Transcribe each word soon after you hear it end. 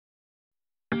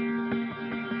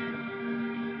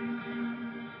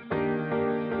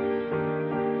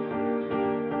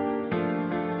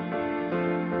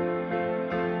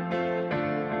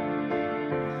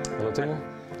So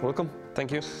Teemu, welcome.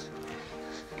 Thank you.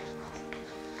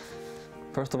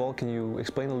 First of all, can you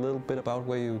explain a little bit about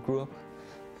where you grew up?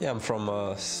 Yeah, I'm from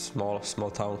a small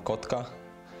town, Kotka.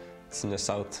 It's in the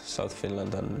south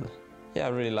Finland, and yeah,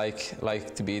 I really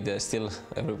like to be there still.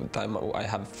 Every time I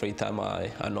have free time, I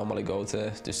normally go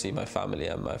to see my family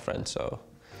and my friends. So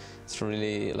it's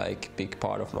really like big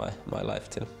part of my life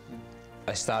still.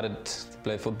 I started to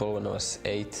play football when I was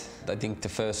 8. I think the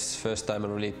first time I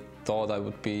really thought I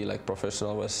would be like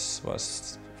professional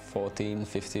was 14,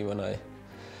 15 when I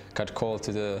got called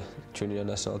to the junior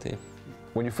national team.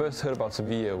 When you first heard about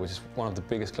Sevilla, which is one of the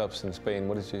biggest clubs in Spain,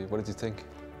 what did you think?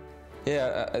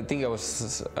 Yeah, I think I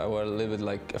was a little bit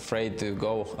like afraid to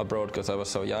go abroad because I was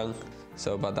so young.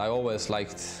 So, but I always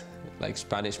liked like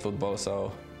Spanish football,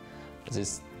 so I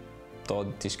just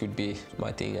thought this could be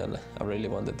my thing, and I really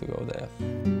wanted to go there.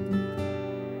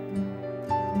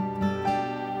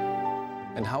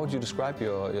 And how would you describe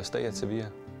your stay at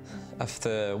Sevilla?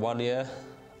 After 1 year,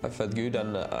 I felt good,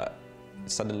 and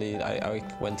suddenly I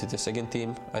went to the second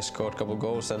team. I scored a couple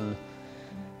goals, and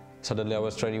suddenly I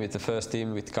was training with the first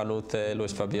team with Canute,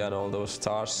 Luis Fabian, all those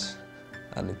stars.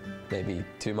 And maybe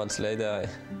 2 months later,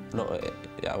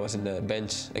 I was in the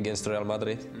bench against Real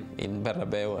Madrid in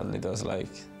Bernabeu, and it was like,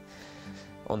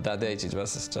 on that age, it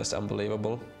was just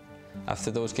unbelievable.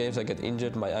 After those games, I got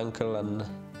injured my ankle, and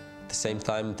at the same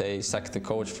time, they sacked the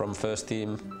coach from first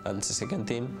team and the second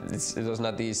team. It was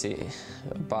not easy,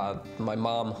 but my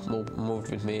mom moved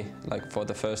with me like for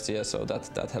the first year, so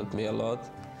that helped me a lot.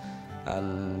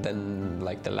 And then,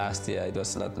 like the last year, it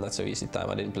was not so easy time.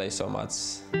 I didn't play so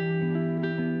much.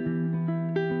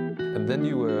 And then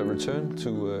you returned to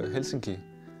Helsinki.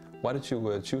 Why did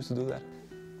you choose to do that?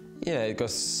 Yeah,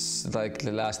 because like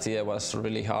the last year was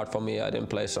really hard for me. I didn't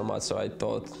play so much, so I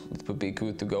thought it would be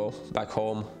good to go back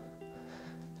home,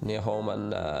 near home,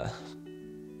 and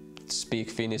speak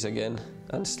Finnish again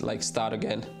and like start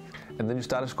again. And then you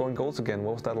started scoring goals again.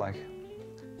 What was that like?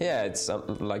 Yeah, it's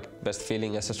like best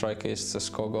feeling as a striker is to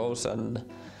score goals, and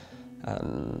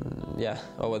yeah,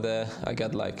 over there I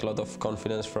got like a lot of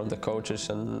confidence from the coaches,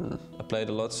 and I played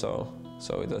a lot, so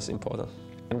it was important.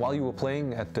 And while you were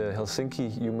playing at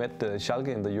Helsinki, you met Schalke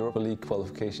in the Europa League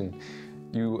qualification.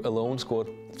 You alone scored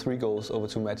 3 goals over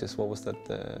 2 matches. What was that?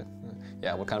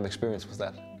 Yeah, what kind of experience was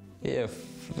that? Yeah,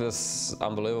 it was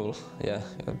unbelievable. Yeah,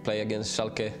 I play against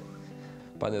Schalke.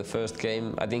 But the first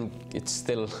game, I think it's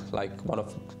still like one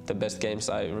of the best games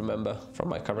I remember from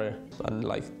my career. And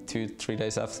like 2-3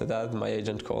 days after that, my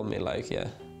agent called me like, yeah,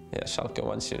 Schalke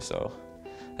wants you. So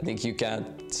I think you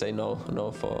can't say no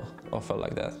for offer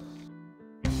like that.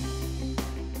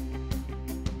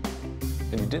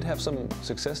 And you did have some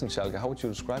success in Schalke. How would you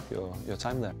describe your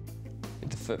time there? In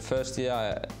the first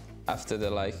year, after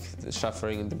the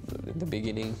suffering in the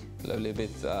beginning a little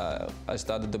bit, I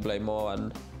started to play more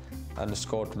and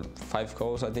scored 5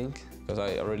 goals, I think, because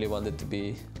I really wanted to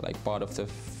be like part of the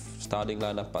starting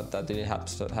lineup, but that didn't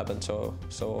happen so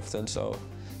often. So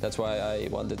that's why I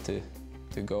wanted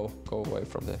to go away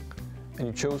from there. And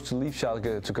you chose to leave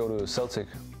Schalke to go to Celtic.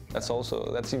 That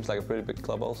seems like a pretty big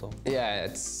club also. Yeah,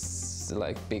 it's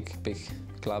like big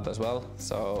club as well.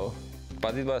 So,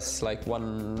 but it was like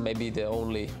maybe the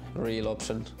only real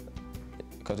option,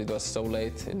 because it was so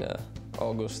late in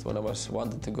August when I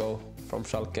wanted to go from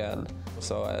Schalke, and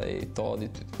so I thought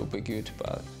it would be good,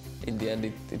 but in the end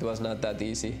it was not that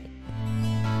easy.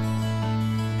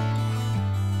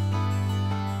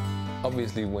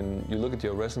 Obviously, when you look at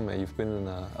your resume, you've been in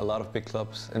a lot of big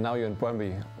clubs, and now you're in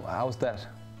Brøndby. How's that?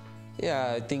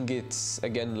 Yeah, I think it's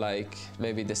again like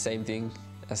maybe the same thing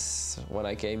as when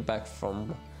I came back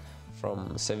from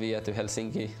Sevilla to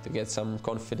Helsinki to get some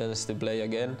confidence to play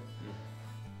again.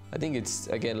 I think it's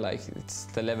again like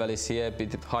the level is here a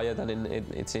bit higher than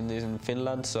it's in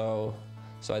Finland, so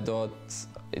I thought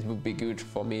it would be good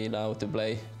for me now to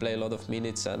play a lot of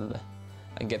minutes and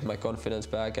get my confidence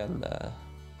back and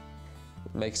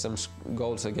make some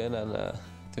goals again, and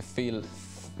to feel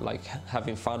like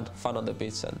having fun on the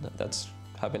pitch, and that's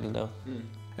happening now.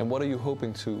 And what are you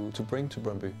hoping to bring to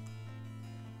Brøndby?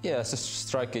 Yeah, as a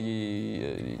striker,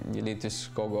 you need to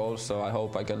score goals. So I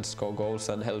hope I can score goals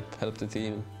and help the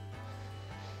team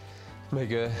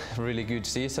make a really good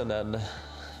season,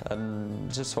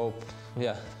 and just hope,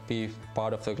 yeah, be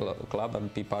part of the club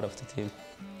and be part of the team.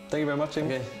 Thank you very much, Teemu.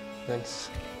 Okay, thanks.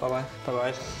 Bye bye. Bye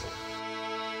bye.